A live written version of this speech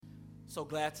So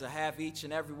glad to have each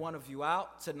and every one of you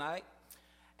out tonight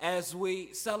as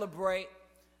we celebrate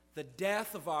the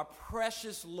death of our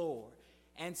precious Lord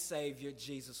and Savior,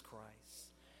 Jesus Christ.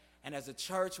 And as a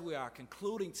church, we are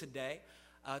concluding today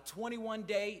a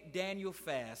 21-day Daniel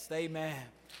fast. Amen.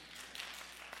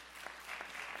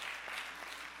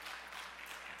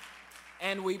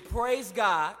 And we praise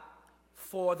God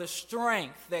for the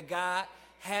strength that God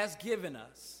has given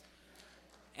us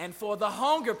and for the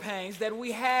hunger pains that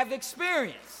we have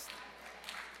experienced.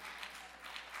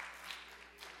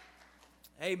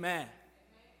 Amen.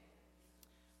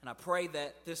 And I pray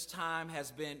that this time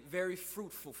has been very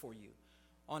fruitful for you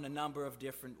on a number of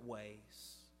different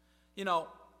ways. You know,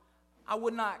 I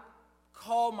would not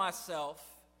call myself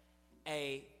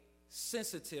a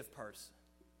sensitive person.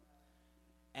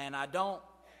 And I don't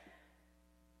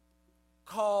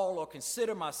call or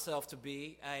consider myself to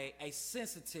be a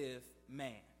sensitive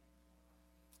man.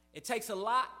 It takes a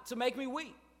lot to make me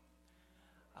weep.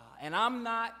 And I'm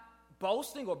not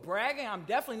boasting or bragging. I'm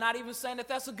definitely not even saying that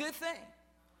that's a good thing.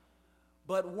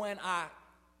 But when I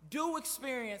do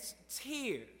experience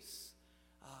tears,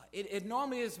 it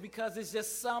normally is because it's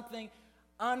just something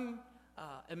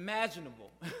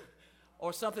unimaginable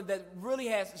or something that really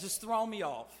has just thrown me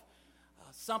off.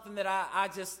 Something that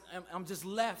I'm just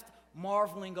left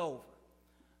marveling over.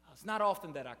 It's not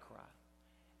often that I cry.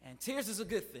 And tears is a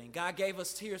good thing. God gave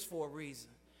us tears for a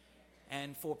reason.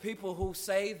 And for people who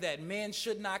say that men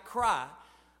should not cry,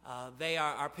 they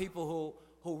are people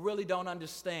who really don't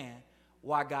understand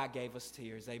why God gave us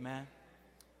tears. Amen?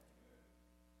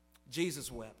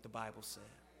 Jesus wept, the Bible said.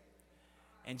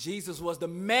 And Jesus was the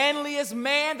manliest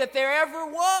man that there ever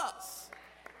was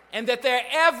and that there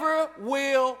ever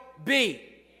will be.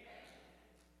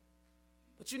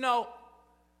 But you know,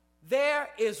 there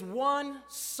is one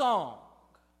song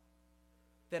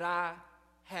that I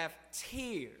have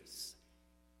tears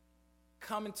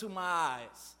coming to my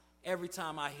eyes every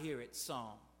time I hear it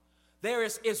sung. There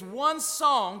is one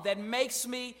song that makes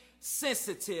me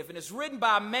sensitive, and it's written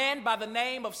by a man by the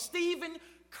name of Stephen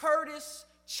Curtis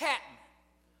Chapman,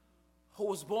 who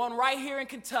was born right here in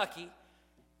Kentucky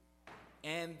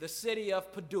in the city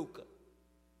of Paducah.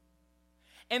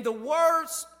 And the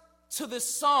words to this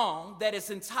song that is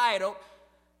entitled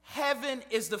 "Heaven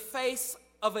is the Face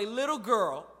of a Little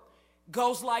Girl"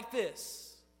 goes like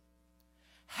this.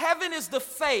 Heaven is the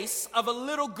face of a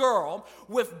little girl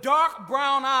with dark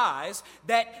brown eyes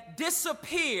that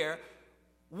disappear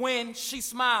when she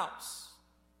smiles.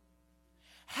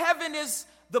 Heaven is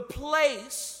the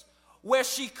place where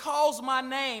she calls my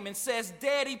name and says,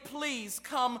 "Daddy, please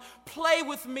come play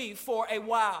with me for a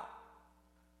while."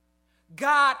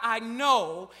 God, I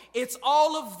know it's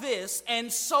all of this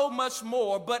and so much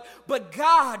more, but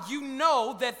God, you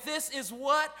know that this is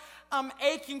what I'm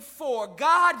aching for.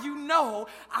 God, you know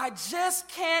I just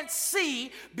can't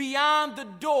see beyond the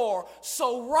door.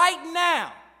 So right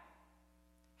now,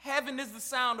 heaven is the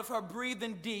sound of her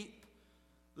breathing deep,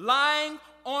 lying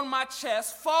on my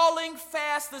chest, falling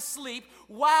fast asleep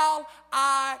while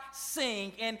I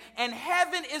sing. And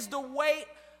heaven is the weight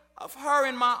of her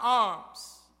in my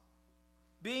arms,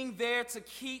 being there to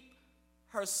keep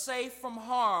her safe from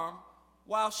harm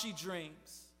while she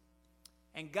dreams.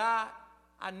 And God,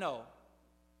 I know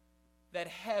that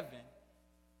heaven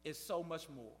is so much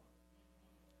more.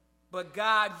 But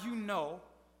God, you know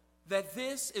that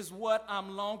this is what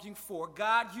I'm longing for.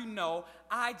 God, you know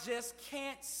I just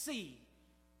can't see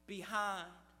behind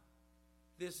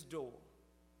this door.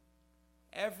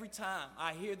 Every time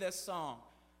I hear that song,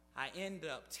 I end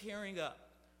up tearing up,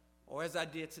 or as I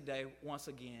did today, once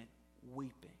again,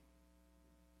 weeping.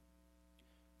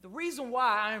 The reason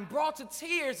why I am brought to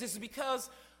tears is because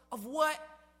of what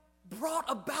brought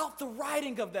about the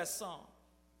writing of that song.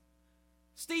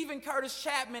 Stephen Curtis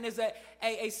Chapman is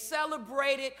a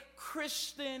celebrated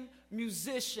Christian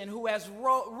musician who has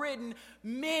written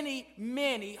many,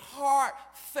 many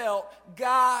heartfelt,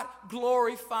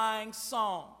 God-glorifying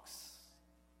songs.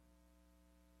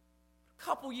 A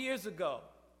couple years ago,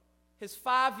 his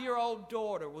 5-year-old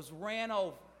daughter was ran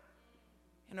over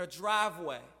in her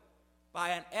driveway by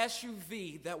an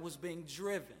SUV that was being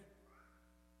driven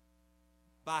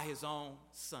by his own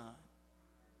son.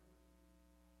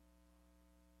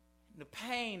 The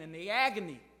pain and the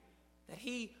agony that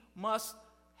he must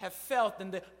have felt,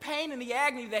 and the pain and the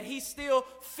agony that he still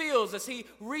feels as he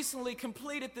recently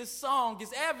completed this song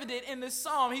is evident in this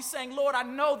psalm. He's saying, Lord, I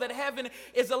know that heaven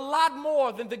is a lot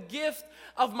more than the gift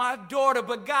of my daughter,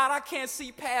 but God, I can't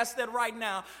see past that right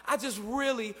now. I just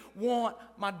really want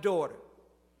my daughter.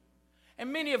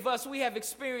 And many of us, we have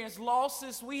experienced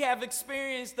losses. We have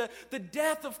experienced the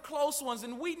death of close ones.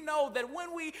 And we know that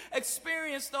when we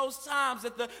experience those times,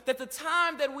 that the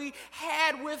time that we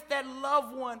had with that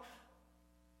loved one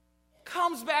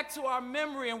comes back to our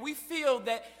memory, and we feel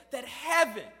that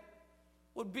heaven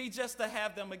would be just to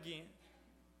have them again.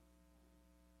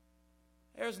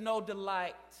 There's no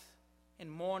delight in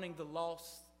mourning the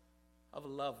loss of a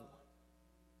loved one.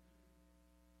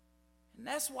 And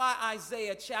that's why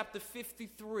Isaiah chapter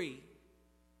 53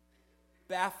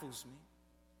 baffles me.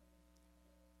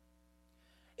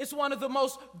 It's one of the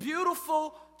most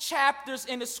beautiful chapters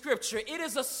in the scripture. It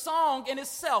is a song in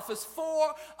itself. It's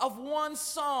 4 of 1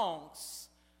 songs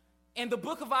in the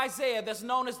book of Isaiah that's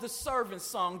known as the servant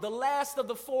song, the last of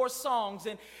the 4 songs.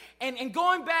 And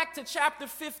going back to chapter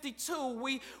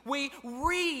 52, we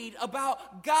read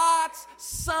about God's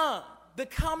Son, the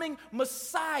coming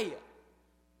Messiah,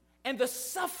 and the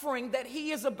suffering that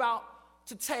he is about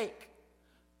to take.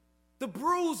 The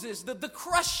bruises, the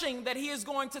crushing that he is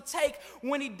going to take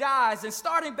when he dies. And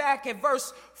starting back at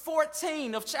verse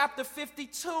 14 of chapter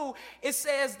 52, it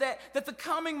says that the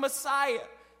coming Messiah,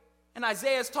 and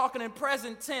Isaiah is talking in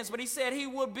present tense, but he said he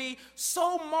would be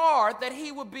so marred that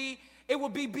it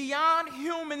would be beyond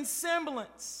human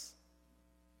semblance.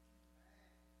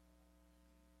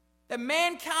 That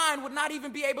mankind would not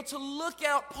even be able to look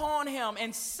upon him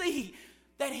and see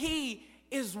that he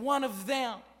is one of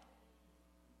them.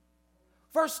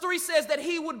 Verse 3 says that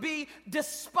he would be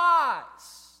despised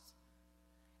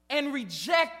and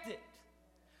rejected,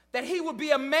 that he would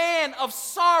be a man of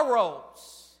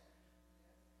sorrows,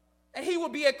 that he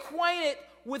would be acquainted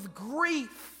with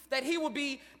grief, that he would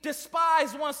be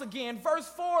despised once again. Verse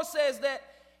 4 says that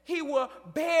he will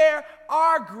bear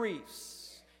our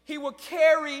griefs, he will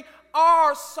carry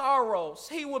our sorrows.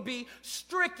 He will be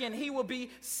stricken, he will be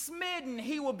smitten,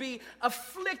 he will be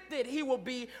afflicted, he will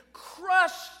be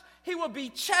crushed, he will be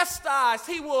chastised,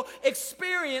 he will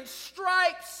experience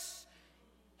stripes,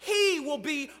 he will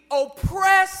be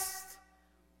oppressed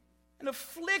and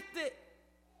afflicted.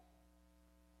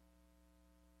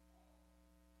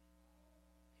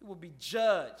 He will be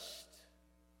judged,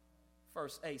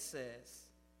 verse 8 says.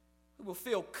 He will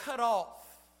feel cut off.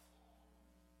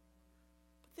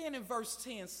 But then in verse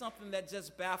 10, something that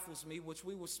just baffles me, which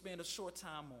we will spend a short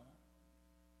time on,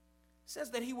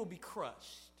 says that he will be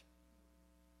crushed.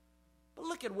 But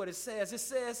look at what it says. It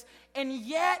says, and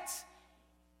yet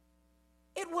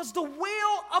it was the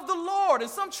will of the Lord.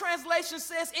 And some translation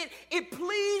says it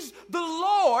pleased the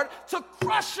Lord to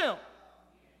crush him.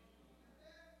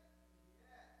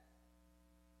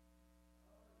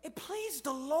 It pleased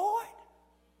the Lord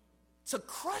to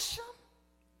crush him?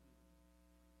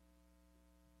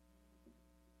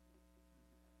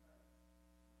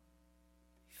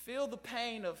 Feel the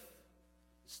pain of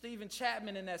Stephen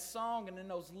Chapman in that song and in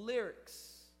those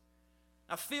lyrics.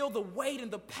 I feel the weight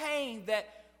and the pain that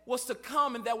was to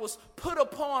come and that was put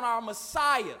upon our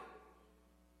Messiah.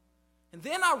 And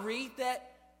then I read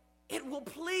that it will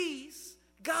please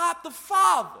God the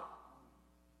Father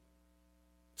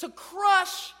to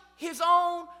crush his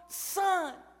own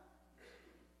Son.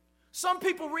 Some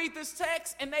people read this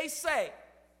text and they say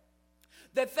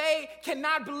that they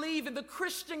cannot believe in the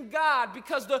Christian God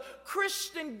because the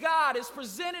Christian God is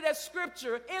presented in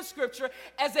Scripture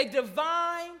as a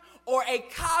divine or a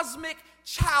cosmic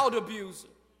child abuser.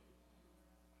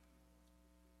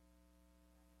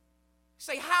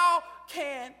 Say, how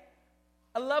can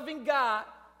a loving God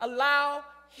allow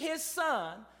his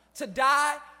Son to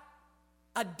die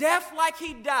a death like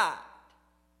he died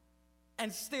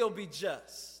and still be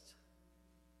just?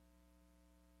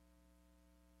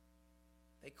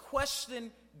 They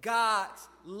question God's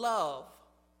love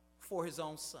for his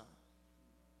own Son.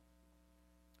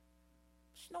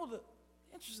 But you know, the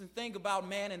interesting thing about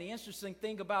man and the interesting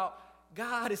thing about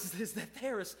God is that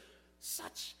there is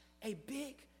such a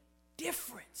big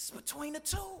difference between the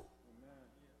two.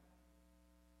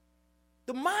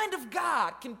 The mind of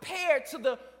God compared to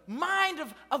the mind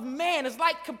of man is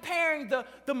like comparing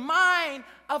the mind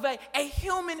of a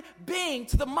human being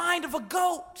to the mind of a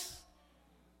goat,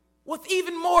 with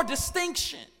even more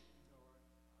distinction.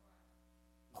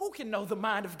 Who can know the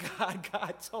mind of God?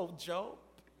 God told Job.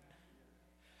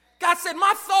 God said,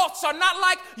 my thoughts are not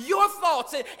like your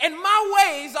thoughts, and my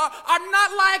ways are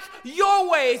not like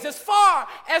your ways. As far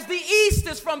as the east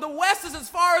is from the west is as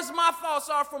far as my thoughts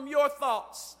are from your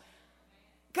thoughts.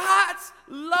 God's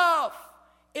love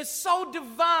is so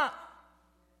divine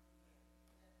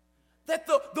that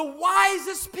the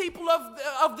wisest people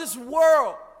of this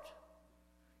world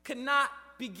could not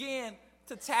begin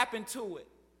to tap into it,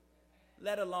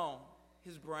 let alone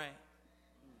his brain.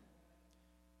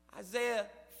 Isaiah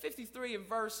 53 and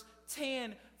verse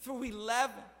 10 through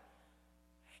 11.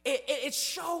 It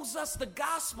shows us the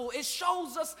gospel. It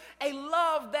shows us a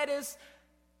love that is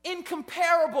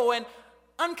incomparable and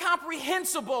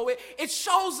incomprehensible. It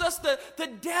shows us the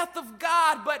death of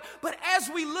God. But as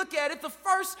we look at it, the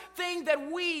first thing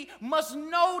that we must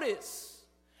notice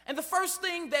and the first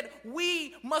thing that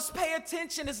we must pay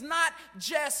attention is not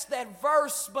just that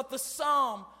verse, but the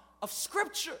sum of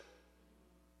Scripture.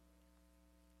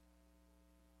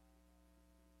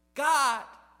 God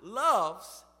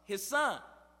loves his son.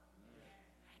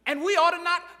 And we ought to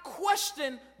not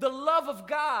question the love of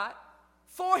God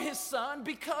for his son,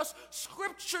 because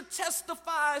Scripture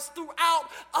testifies throughout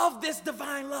of this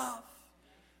divine love.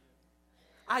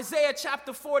 Isaiah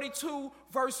chapter 42,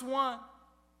 verse 1.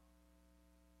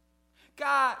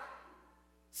 God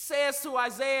says to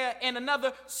Isaiah in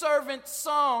another servant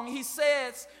song, he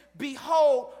says,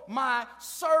 "Behold my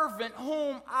servant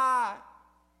whom I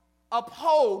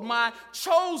uphold, my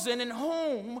chosen in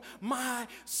whom my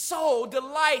soul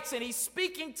delights." And he's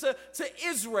speaking to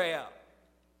Israel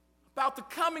about the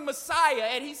coming Messiah.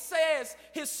 And he says,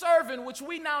 his servant, which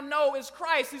we now know is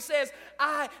Christ, he says,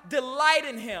 "I delight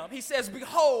in him." He says,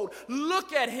 "Behold,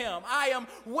 look at him. I am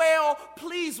well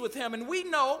pleased with him." And we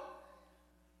know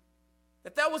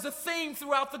that was a theme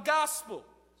throughout the gospel.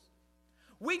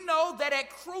 We know that at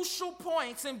crucial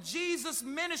points in Jesus'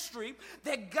 ministry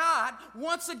that God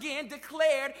once again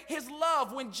declared his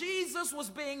love. When Jesus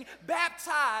was being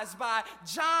baptized by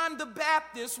John the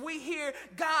Baptist, we hear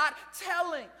God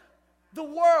telling the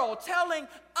world, telling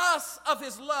us of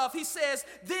his love. He says,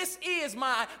 "This is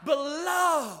my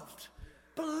beloved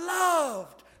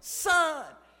son,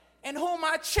 in whom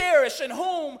I cherish, in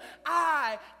whom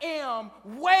I am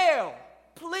well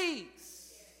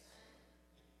pleased."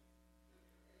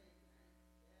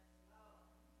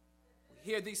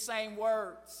 Hear these same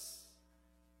words,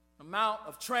 the Mount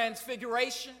of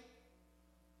Transfiguration.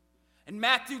 In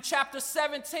Matthew chapter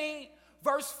 17,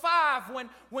 verse 5,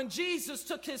 when Jesus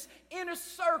took his inner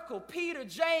circle, Peter,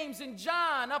 James, and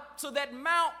John, up to that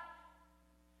mount,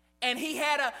 and he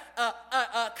had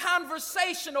a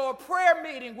conversation or a prayer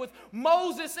meeting with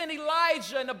Moses and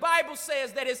Elijah. And the Bible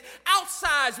says that his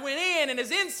outsides went in and his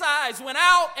insides went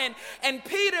out. And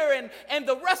Peter and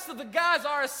the rest of the guys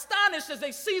are astonished as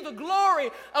they see the glory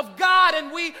of God.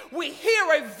 And we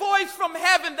hear a voice from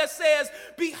heaven that says,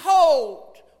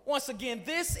 "Behold," once again,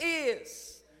 "this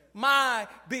is my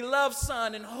beloved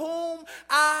son, in whom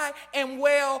I am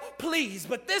well pleased."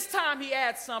 But this time he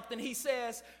adds something. He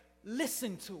says,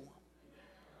 "Listen to him."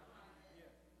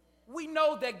 We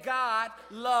know that God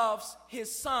loves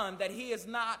his son, that he is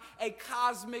not a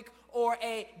cosmic or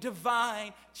a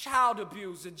divine child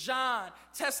abuser. John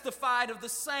testified of the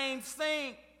same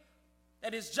thing.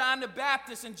 That is John the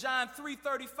Baptist in John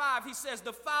 3:35. He says,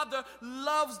 "The Father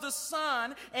loves the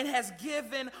Son and has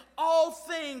given all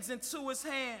things into his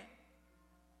hand."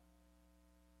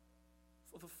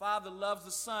 For the Father loves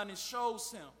the Son and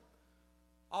shows him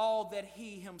all that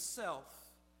he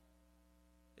himself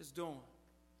is doing.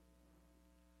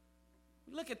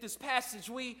 We look at this passage,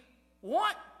 we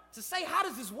want to say, how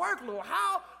does this work, Lord?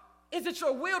 How is it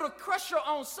your will to crush your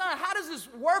own son? How does this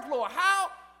work, Lord?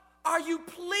 How are you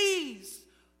pleased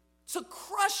to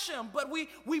crush him? But we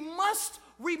must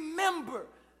remember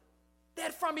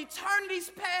that from eternity's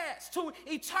past to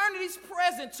eternity's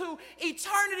present to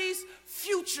eternity's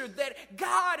future, that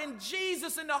God and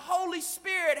Jesus and the Holy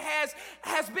Spirit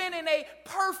has been in a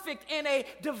perfect and a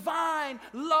divine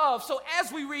love. So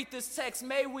as we read this text,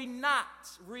 may we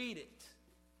not read it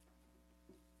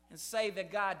and say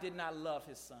that God did not love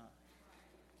his son.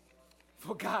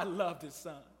 For God loved his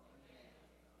son.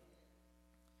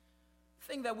 The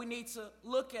thing that we need to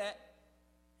look at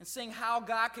and seeing how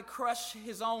God could crush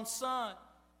his own son,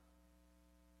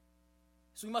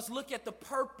 so we must look at the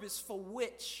purpose for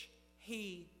which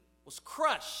he was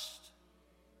crushed.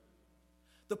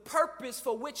 The purpose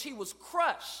for which he was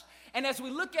crushed. And as we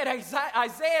look at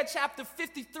Isaiah chapter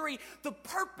 53, the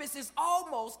purpose is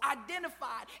almost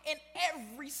identified in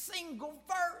every single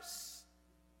verse.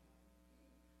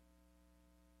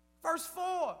 Verse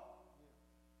 4.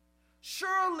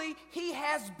 "Surely he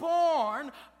has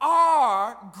borne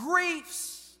our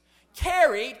griefs,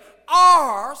 carried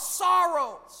our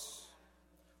sorrows."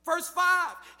 Verse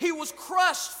 5, "He was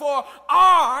crushed for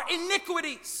our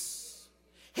iniquities.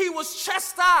 He was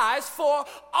chastised for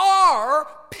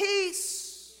our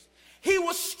peace. He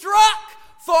was struck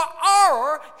for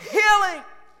our healing.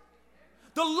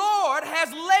 The Lord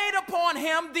has laid upon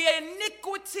him the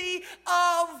iniquity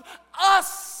of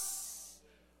us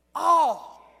all."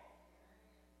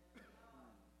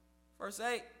 Verse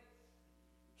 8,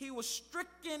 he was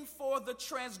stricken for the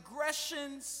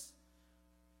transgressions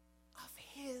of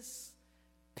his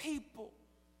people.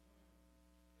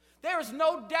 There is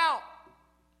no doubt,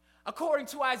 according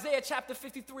to Isaiah chapter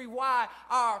 53, why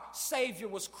our Savior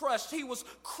was crushed. He was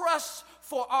crushed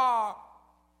for our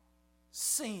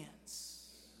sins.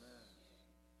 Amen.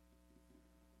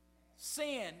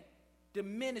 Sin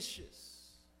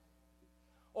diminishes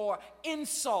or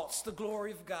insults the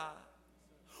glory of God.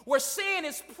 Where sin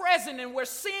is present and where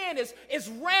sin is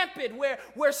rampant,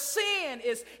 where sin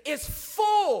is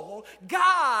full,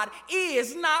 God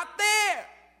is not there.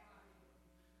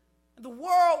 The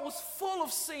world was full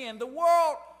of sin. The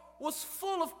world was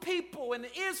full of people and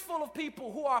is full of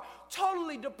people who are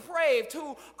totally depraved,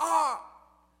 who are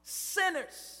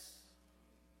sinners.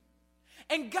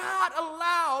 And God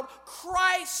allowed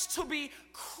Christ to be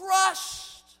crushed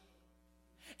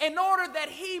in order that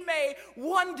he may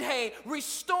one day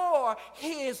restore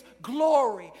his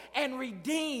glory and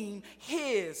redeem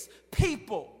his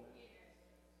people.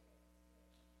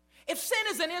 If sin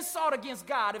is an insult against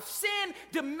God, if sin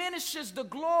diminishes the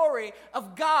glory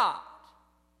of God,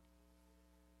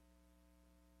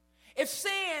 if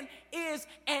sin is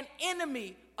an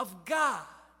enemy of God,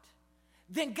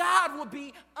 then God would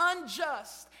be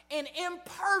unjust and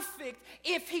imperfect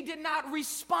if he did not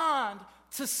respond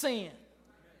to sin.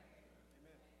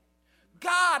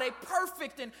 God, a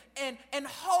perfect and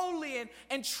holy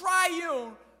and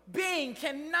triune being,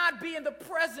 cannot be in the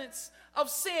presence of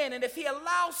sin. And if he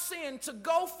allows sin to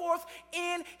go forth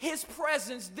in his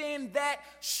presence, then that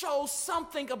shows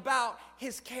something about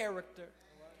his character.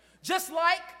 Just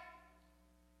like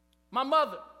my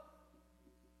mother,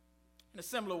 in a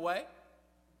similar way,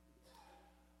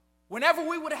 whenever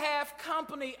we would have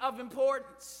company of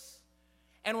importance,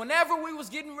 and whenever we was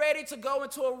getting ready to go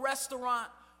into a restaurant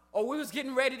or we was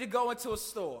getting ready to go into a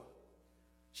store,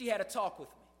 she had a talk with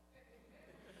me.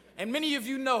 And many of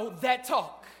you know that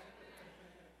talk.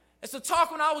 It's a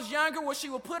talk when I was younger where she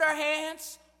would put her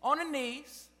hands on her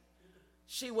knees,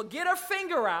 she would get her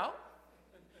finger out,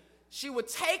 she would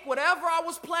take whatever I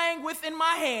was playing with in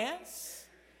my hands,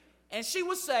 and she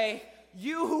would say,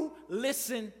 "You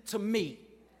listen to me.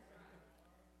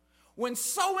 When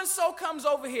so-and-so comes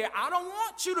over here, I don't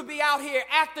want you to be out here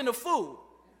acting a fool.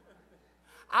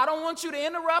 I don't want you to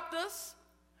interrupt us.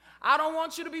 I don't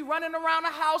want you to be running around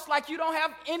the house like you don't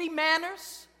have any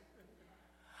manners.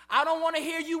 I don't want to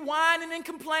hear you whining and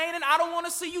complaining. I don't want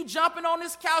to see you jumping on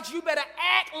this couch. You better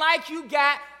act like you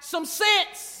got some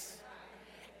sense.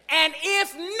 And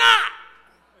if not,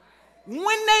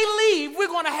 when they leave, we're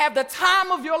going to have the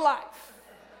time of your life."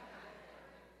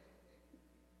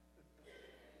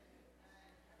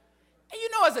 And you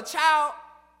know, as a child,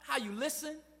 how you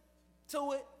listen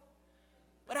to it,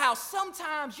 but how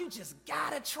sometimes you just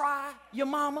gotta try your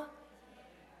mama.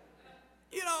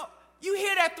 You know, you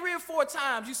hear that 3 or 4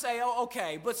 times, you say, "Oh,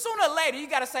 okay," but sooner or later you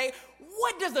gotta say,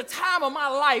 "What does the time of my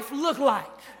life look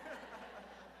like?"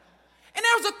 And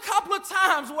there was a couple of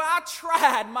times where I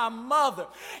tried my mother,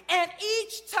 and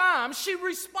each time she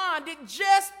responded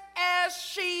just as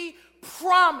she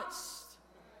promised.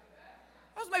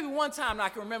 There was maybe one time I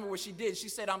can remember what she did. She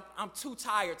said, I'm too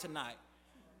tired tonight.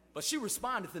 But she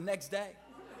responded the next day.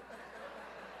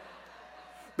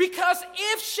 Because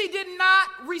if she did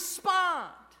not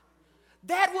respond,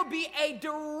 that would be a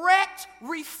direct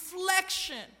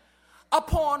reflection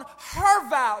upon her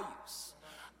values,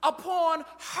 upon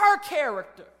her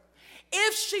character.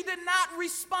 If she did not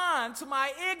respond to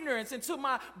my ignorance and to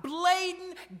my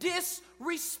blatant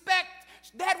disrespect,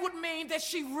 that would mean that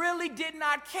she really did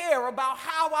not care about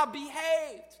how I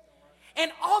behaved.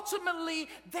 And ultimately,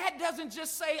 that doesn't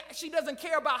just say she doesn't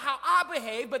care about how I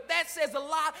behave, but that says a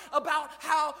lot about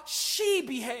how she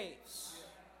behaves.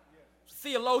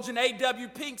 Theologian A.W.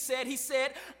 Pink said,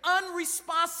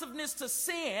 "Unresponsiveness to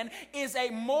sin is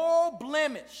a moral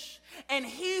blemish, and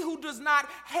he who does not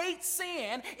hate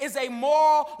sin is a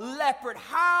moral leopard.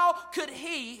 How could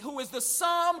he, who is the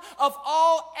sum of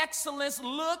all excellence,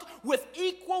 look with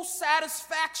equal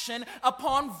satisfaction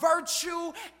upon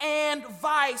virtue and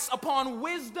vice, upon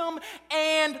wisdom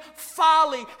and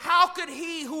folly? How could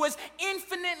he who is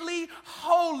infinitely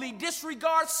holy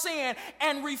disregard sin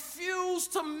and refuse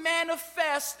to manifest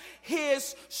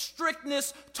his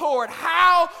strictness toward?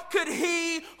 How could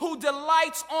he who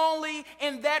delights only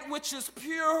in that which is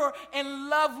pure and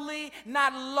lovely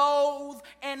not loathe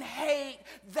and hate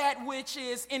that which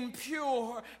is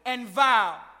impure and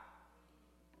vile?"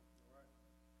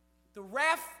 The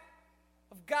wrath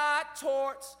of God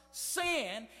towards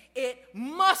sin, it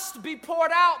must be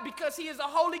poured out because he is a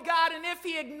holy God, and if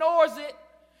he ignores it,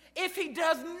 If he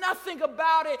does nothing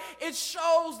about it, it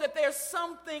shows that there's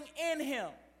something in him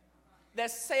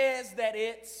that says that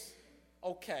it's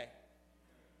okay.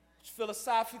 Which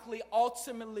philosophically,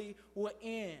 ultimately will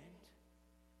end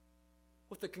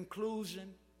with the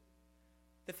conclusion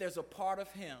that there's a part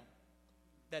of him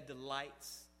that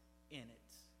delights in it.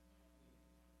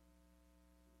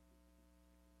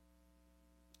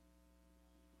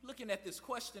 Looking at this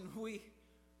question, we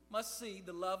must see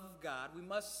the love of God. We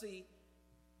must see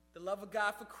the love of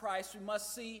God for Christ. We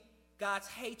must see God's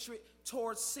hatred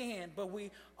towards sin. But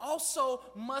we also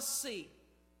must see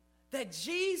that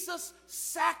Jesus'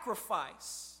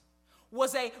 sacrifice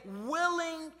was a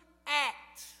willing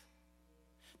act.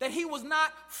 That he was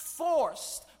not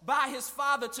forced by his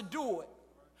Father to do it,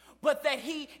 but that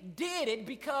he did it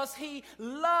because he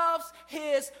loves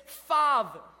his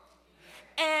Father.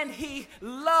 And he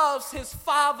loves his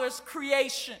Father's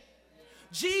creation.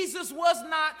 Jesus was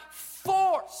not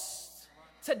forced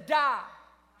to die.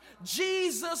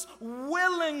 Jesus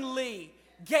willingly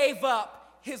gave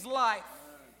up his life.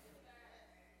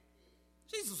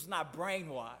 Jesus was not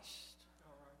brainwashed.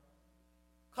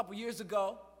 A couple years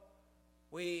ago,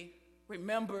 we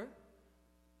remember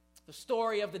the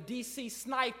story of the DC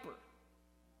sniper,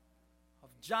 of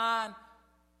John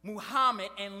Muhammad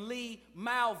and Lee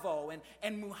Malvo.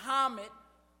 And Muhammad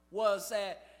was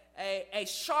a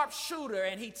sharpshooter,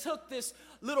 and he took this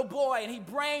little boy and he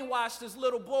brainwashed this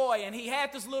little boy, and he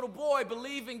had this little boy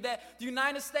believing that the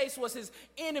United States was his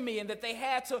enemy and that they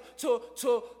had to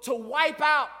wipe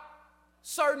out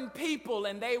certain people,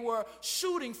 and they were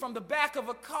shooting from the back of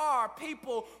a car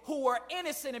people who were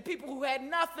innocent and people who had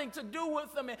nothing to do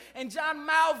with them. And John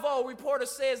Malvo, reporter,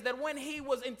 says that when he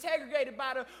was interrogated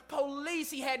by the police,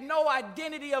 he had no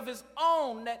identity of his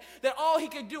own, that all he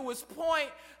could do was point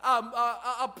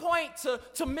to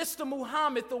Mr.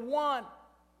 Muhammad, the one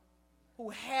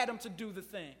who had him to do the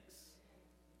things.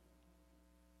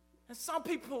 And some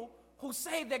people who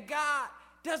say that God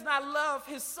does not love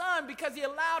his son because he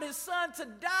allowed his son to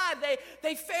die,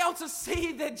 they fail to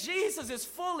see that Jesus is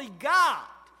fully God,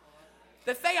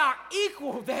 that they are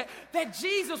equal, that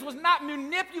Jesus was not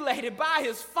manipulated by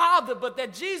his Father, but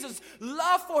that Jesus'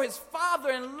 love for his Father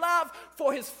and love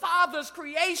for his Father's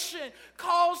creation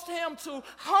caused him to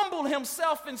humble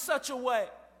himself in such a way.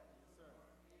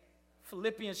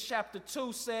 Philippians chapter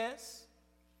 2 says,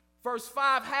 verse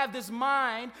 5, have this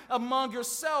mind among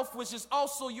yourself, which is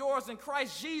also yours in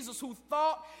Christ Jesus, who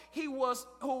though he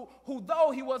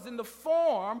was in the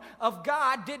form of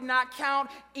God, did not count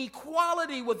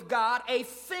equality with God a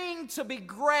thing to be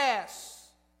grasped,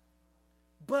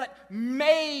 but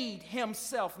made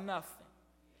himself nothing,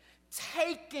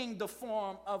 taking the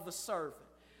form of a servant,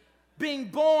 being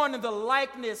born in the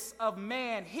likeness of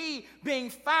man. He, being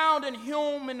found in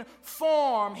human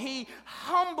form, he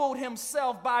humbled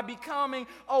himself by becoming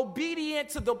obedient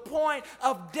to the point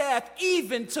of death,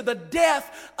 even to the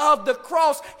death of the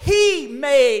cross. He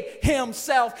made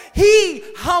himself. He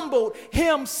humbled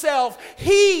himself.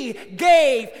 He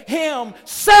gave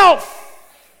himself.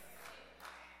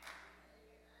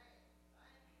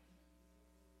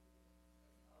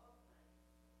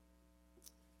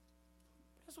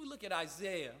 Look at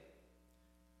Isaiah,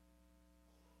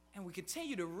 and we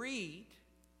continue to read,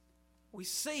 we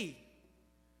see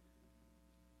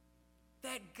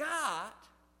that God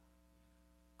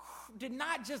did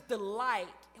not just delight.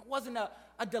 It wasn't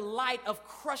a delight of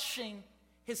crushing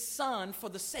his son for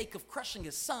the sake of crushing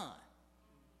his son.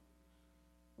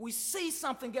 We see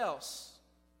something else.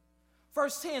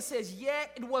 Verse 10 says,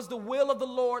 yet it was the will of the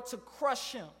Lord to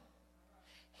crush him.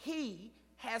 He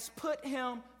has put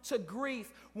him to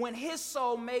grief when his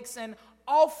soul makes an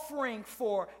offering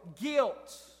for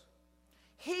guilt.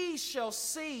 He shall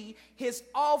see his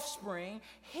offspring.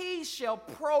 He shall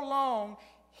prolong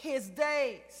his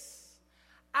days.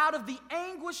 Out of the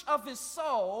anguish of his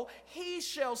soul, he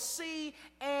shall see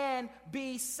and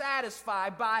be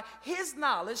satisfied. By his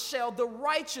knowledge shall the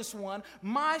righteous one,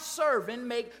 my servant,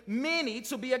 make many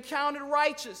to be accounted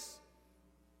righteous.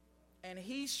 And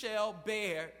he shall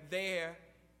bear their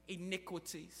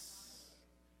iniquities.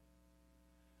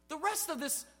 The rest of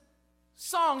this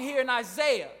song here in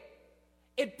Isaiah,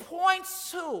 it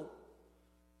points to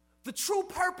the true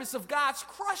purpose of God's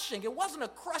crushing. It wasn't a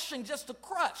crushing just to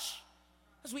crush.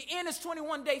 As we end this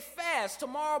 21-day fast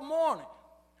tomorrow morning,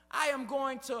 I am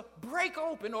going to break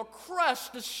open or crush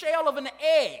the shell of an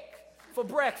egg for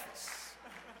breakfast.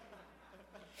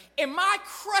 In my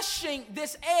crushing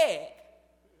this egg,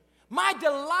 my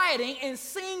delighting in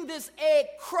seeing this egg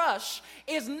crush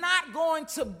is not going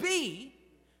to be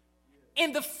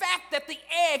in the fact that the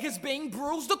egg is being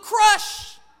bruised or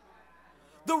crushed.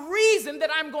 The reason that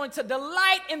I'm going to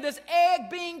delight in this egg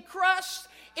being crushed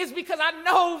is because I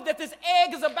know that this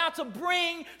egg is about to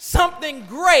bring something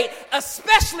great,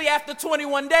 especially after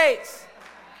 21 days.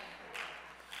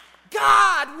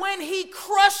 God, when he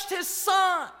crushed his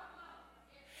son,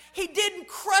 he didn't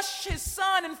crush his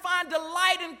son and find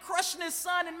delight in crushing his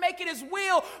son and making his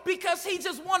will because he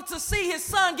just wanted to see his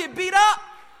son get beat up.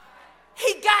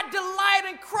 He got delight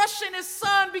in crushing his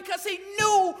son because he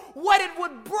knew what it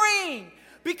would bring,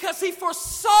 because he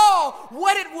foresaw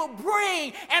what it would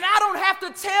bring. And I don't have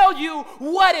to tell you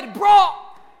what it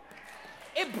brought.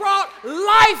 It brought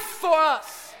life for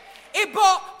us. It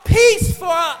brought peace for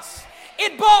us.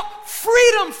 It brought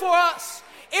freedom for us.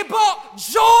 It brought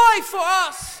joy for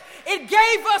us. It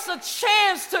gave us a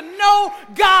chance to know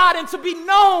God and to be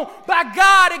known by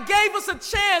God. It gave us a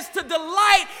chance to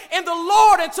delight in the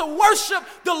Lord and to worship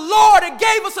the Lord. It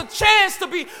gave us a chance to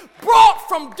be brought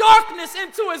from darkness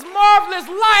into his marvelous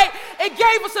light. It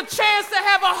gave us a chance to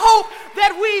have a hope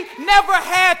that we never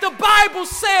had. The Bible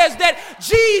says that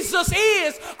Jesus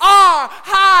is our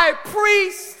high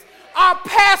priest, our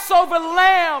Passover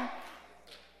lamb.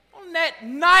 On that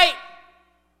night,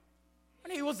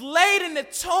 when he was laid in the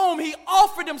tomb, he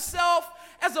offered himself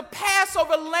as a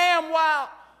Passover lamb while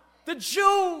the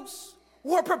Jews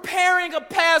were preparing a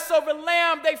Passover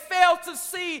lamb. They failed to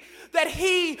see that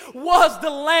he was the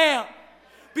lamb.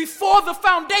 Before the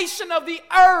foundation of the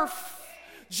earth,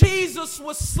 Jesus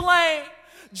was slain.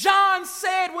 John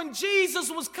said when Jesus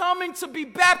was coming to be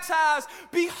baptized,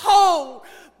 behold,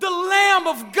 the Lamb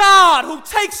of God who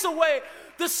takes away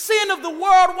the sin of the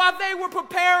world. While they were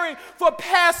preparing for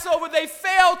Passover, they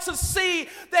failed to see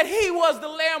that he was the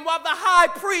lamb. While the high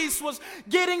priest was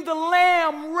getting the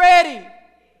lamb ready,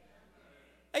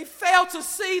 they failed to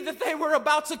see that they were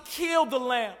about to kill the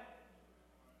lamb.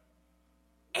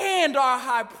 And our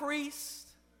high priest,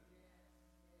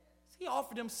 he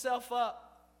offered himself up.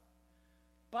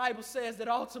 The Bible says that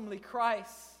ultimately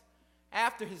Christ,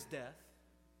 after his death,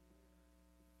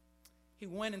 he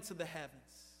went into the heavens,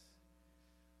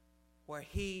 where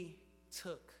he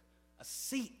took a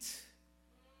seat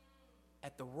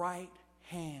at the right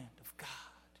hand of God.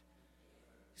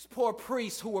 These poor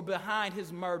priests who were behind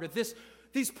his murder,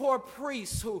 these poor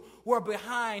priests who were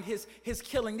behind his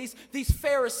killing, these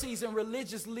Pharisees and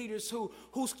religious leaders who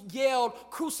yelled,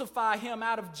 "Crucify him,"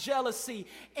 out of jealousy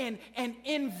and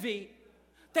envy,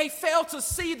 they failed to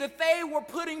see that they were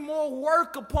putting more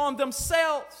work upon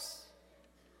themselves.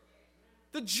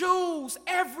 The Jews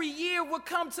every year would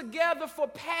come together for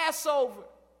Passover.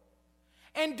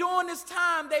 And during this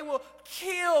time, they will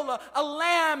kill a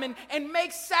lamb and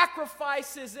make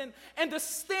sacrifices. And the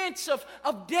stench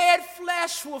of dead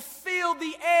flesh will fill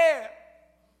the air.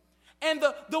 And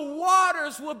the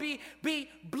waters will be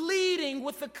bleeding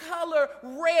with the color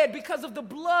red because of the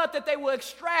blood that they will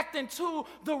extract into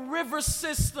the river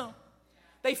system.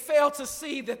 They failed to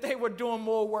see that they were doing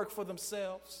more work for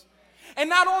themselves. And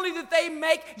not only did they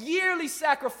make yearly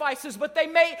sacrifices, but they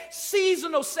made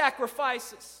seasonal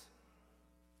sacrifices.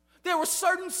 There were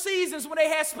certain seasons when they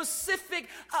had specific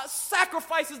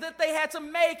sacrifices that they had to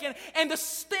make, and the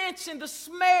stench and the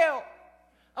smell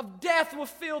of death will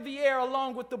fill the air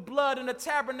along with the blood, and the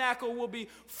tabernacle will be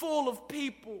full of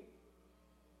people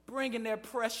bringing their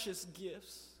precious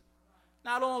gifts.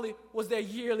 Not only was there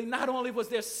yearly, not only was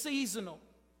there seasonal,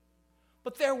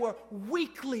 but there were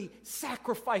weekly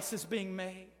sacrifices being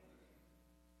made.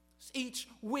 Each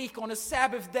week on a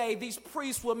Sabbath day, these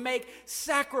priests would make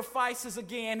sacrifices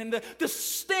again, and the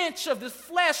stench of the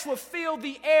flesh would fill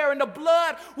the air, and the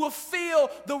blood would fill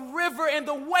the river, and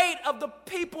the weight of the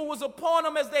people was upon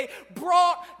them as they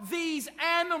brought these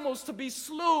animals to be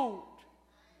slew.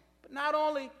 But not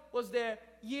only was there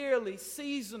yearly,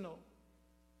 seasonal,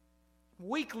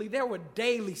 weekly, there were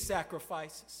daily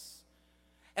sacrifices.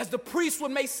 As the priests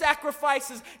would make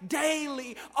sacrifices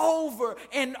daily, over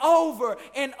and over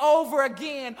and over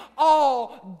again,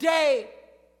 all day.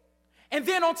 And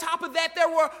then on top of that, there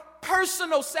were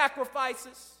personal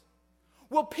sacrifices,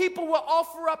 where people will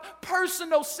offer up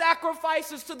personal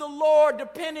sacrifices to the Lord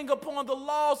depending upon the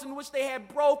laws in which they had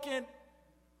broken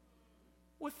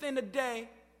within a day.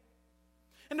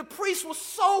 And the priests were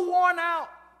so worn out.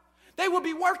 They would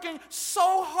be working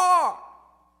so hard.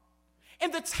 In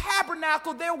the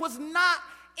tabernacle, there was not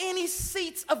any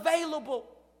seats available.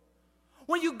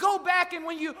 When you go back and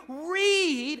when you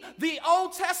read the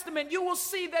Old Testament, you will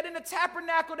see that in the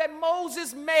tabernacle that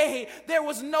Moses made, there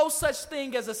was no such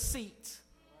thing as a seat,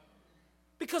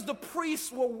 because the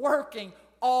priests were working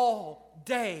all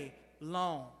day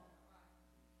long.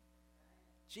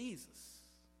 Jesus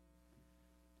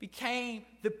became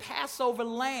the Passover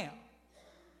lamb.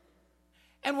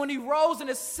 And when he rose and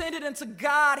ascended into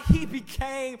God, he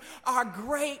became our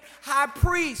great high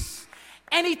priest.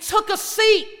 And he took a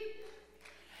seat.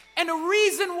 And the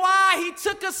reason why he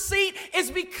took a seat is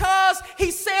because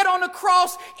he said on the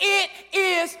cross, it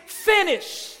is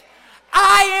finished.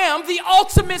 I am the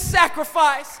ultimate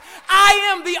sacrifice.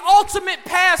 I am the ultimate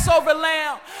Passover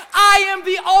lamb. I am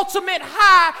the ultimate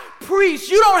high priest.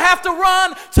 You don't have to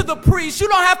run to the priest. You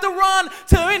don't have to run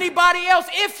to anybody else.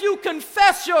 If you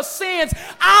confess your sins,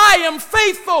 I am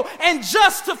faithful and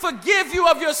just to forgive you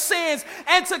of your sins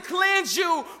and to cleanse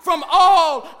you from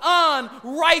all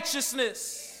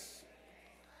unrighteousness.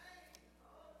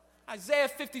 Isaiah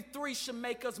 53 should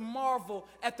make us marvel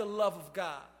at the love of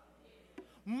God.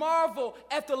 Marvel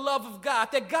at the love of God,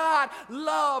 that God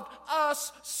loved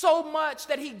us so much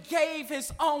that he gave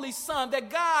his only son, that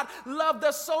God loved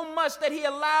us so much that he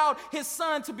allowed his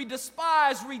son to be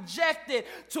despised, rejected,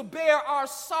 to bear our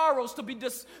sorrows, to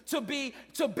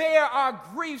bear our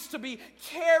griefs, to be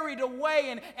carried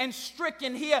away and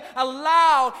stricken. He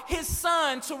allowed his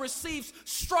son to receive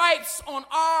stripes on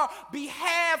our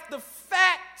behalf. The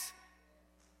fact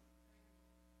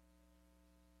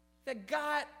that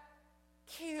God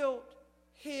killed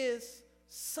his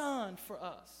son for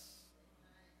us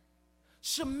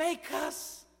should make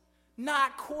us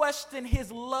not question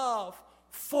his love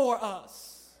for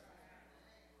us.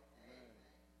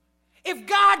 If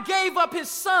God gave up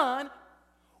his son,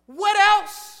 what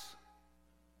else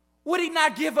would he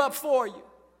not give up for you?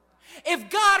 If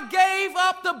God gave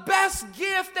up the best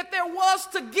gift that there was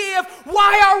to give,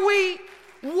 why are we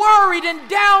worried and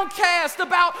downcast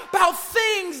about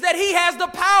things that he has the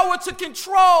power to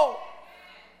control?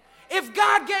 If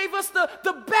God gave us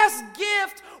the best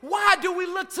gift, why do we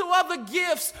look to other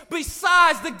gifts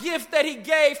besides the gift that he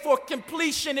gave for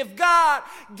completion? If God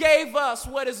gave us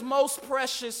what is most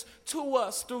precious to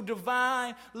us through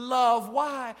divine love,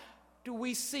 why do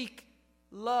we seek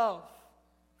love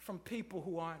from people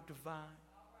who aren't divine?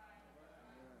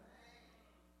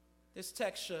 This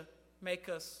text should make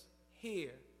us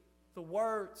hear the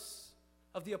words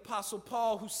of the Apostle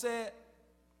Paul, who said,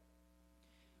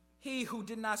 "He who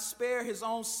did not spare his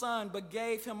own son but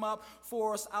gave him up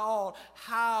for us all,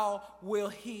 how will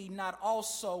he not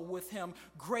also with him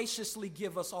graciously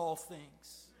give us all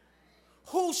things?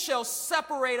 Who shall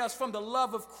separate us from the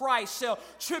love of Christ? Shall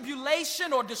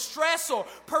tribulation or distress or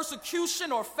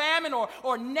persecution or famine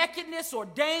or nakedness or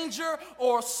danger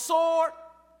or sword?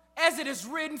 As it is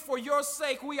written, for your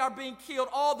sake we are being killed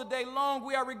all the day long.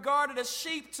 We are regarded as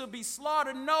sheep to be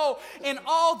slaughtered. No, in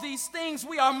all these things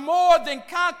we are more than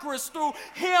conquerors through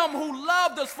him who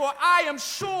loved us. For I am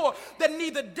sure that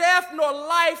neither death nor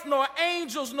life nor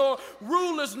angels nor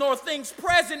rulers nor things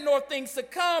present nor things to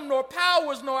come nor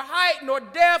powers nor height nor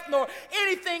depth nor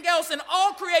anything else in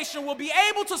all creation will be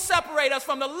able to separate us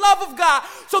from the love of God."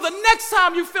 So the next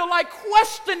time you feel like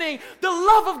questioning the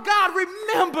love of God,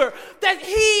 remember that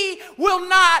he will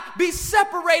not be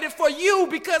separated for you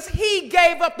because he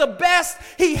gave up the best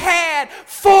he had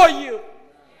for you.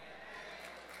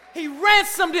 He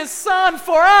ransomed his son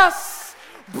for us,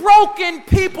 broken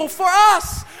people for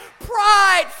us,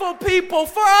 prideful people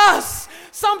for us,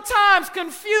 sometimes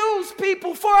confused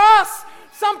people for us,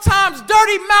 sometimes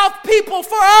dirty-mouthed people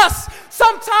for us,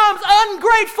 sometimes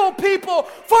ungrateful people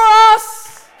for us.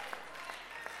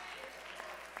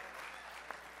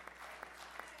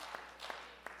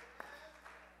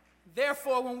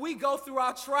 Therefore, when we go through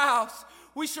our trials,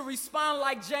 we should respond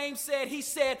like James said. He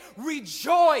said,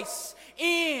 "Rejoice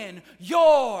in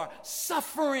your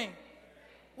suffering."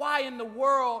 Why in the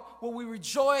world will we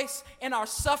rejoice in our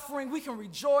suffering? We can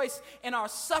rejoice in our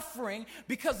suffering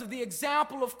because of the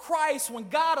example of Christ. When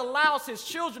God allows his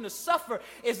children to suffer,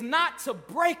 it's not to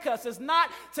break us, it's not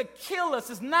to kill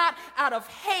us, it's not out of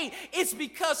hate. It's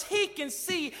because he can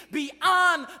see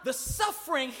beyond the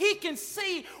suffering. He can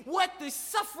see what the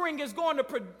suffering is going to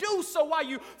produce. So while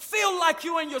you feel like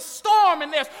you're in your storm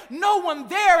and there's no one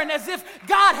there and as if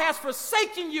God has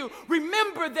forsaken you,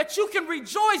 remember that you can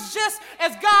rejoice just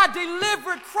as God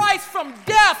delivered Christ from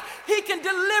death. He can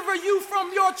deliver you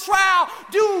from your trial.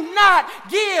 Do not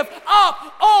give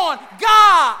up on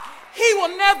God. He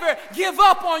will never give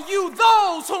up on you.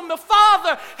 Those whom the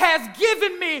Father has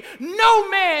given me, no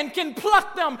man can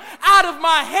pluck them out of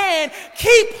my hand.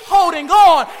 Keep holding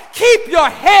on. Keep your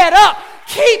head up.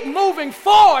 Keep moving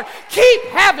forward. Keep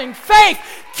having faith.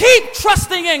 Keep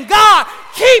trusting in God.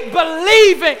 Keep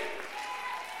believing.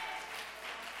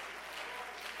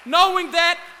 Knowing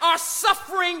that our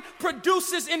suffering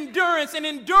produces endurance, and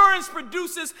endurance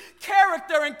produces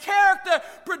character, and character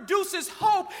produces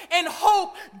hope, and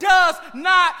hope does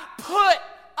not put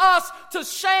us to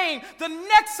shame. The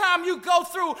next time you go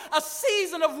through a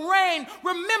season of rain,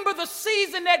 remember the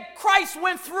season that Christ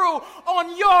went through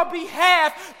on your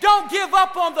behalf. Don't give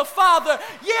up on the Father.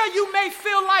 Yeah, you may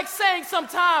feel like saying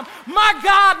sometime, my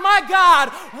God,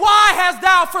 why hast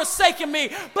thou forsaken me?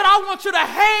 But I want you to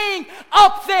hang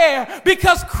up there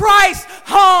because Christ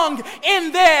hung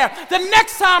in there. The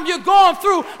next time you're going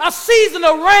through a season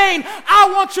of rain, I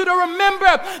want you to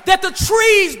remember that the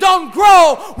trees don't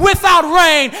grow without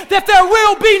rain, that there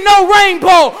will be no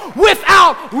rainbow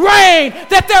without rain,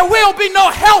 that there will be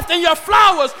no health in your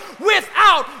flowers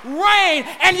without rain,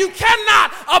 and you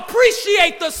cannot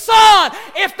appreciate the sun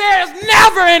if there is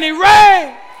never any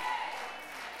rain.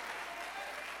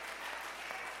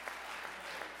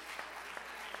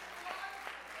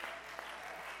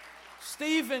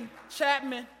 Stephen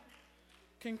Chapman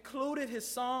concluded his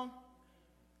song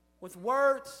with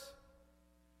words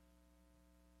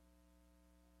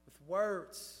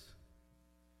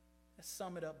that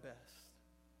sum it up best.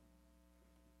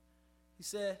 He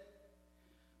said,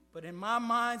 but in my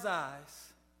mind's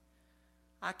eyes,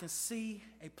 I can see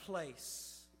a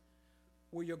place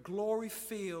where your glory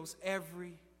fills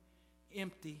every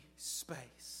empty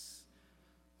space.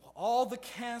 Where all the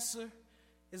cancer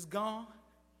is gone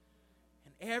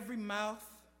and every mouth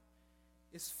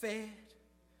is fed,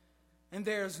 and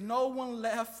there is no one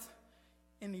left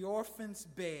in the orphan's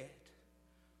bed,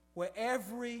 where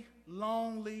every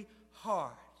lonely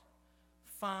heart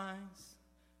finds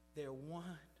their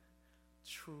one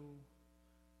true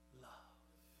love.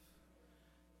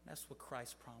 That's what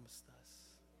Christ promised us,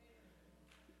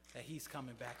 that he's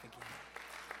coming back again.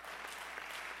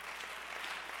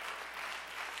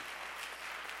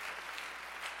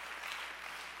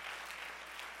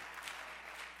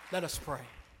 Let us pray.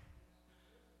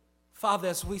 Father,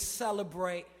 as we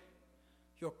celebrate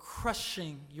your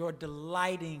crushing, your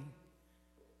delighting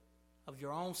of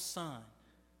your own Son,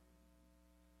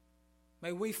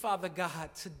 may we, Father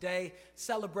God, today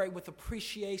celebrate with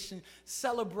appreciation,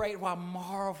 celebrate while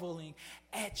marveling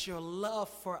at your love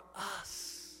for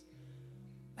us.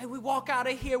 May we walk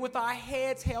out of here with our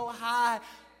heads held high,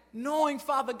 knowing,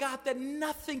 Father God, that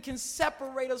nothing can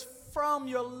separate us from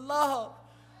your love.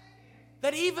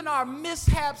 That even our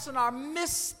mishaps and our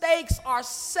mistakes are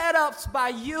setups by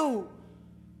you.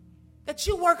 That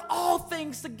you work all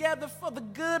things together for the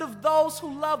good of those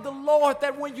who love the Lord.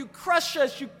 That when you crush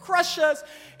us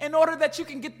in order that you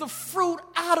can get the fruit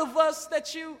out of us.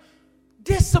 That you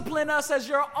discipline us as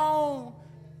your own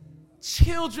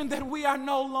children. That we are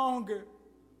no longer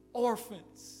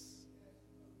orphans.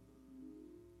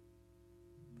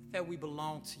 That we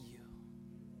belong to you.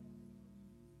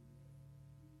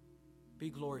 Be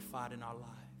glorified in our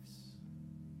lives.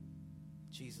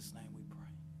 In Jesus' name we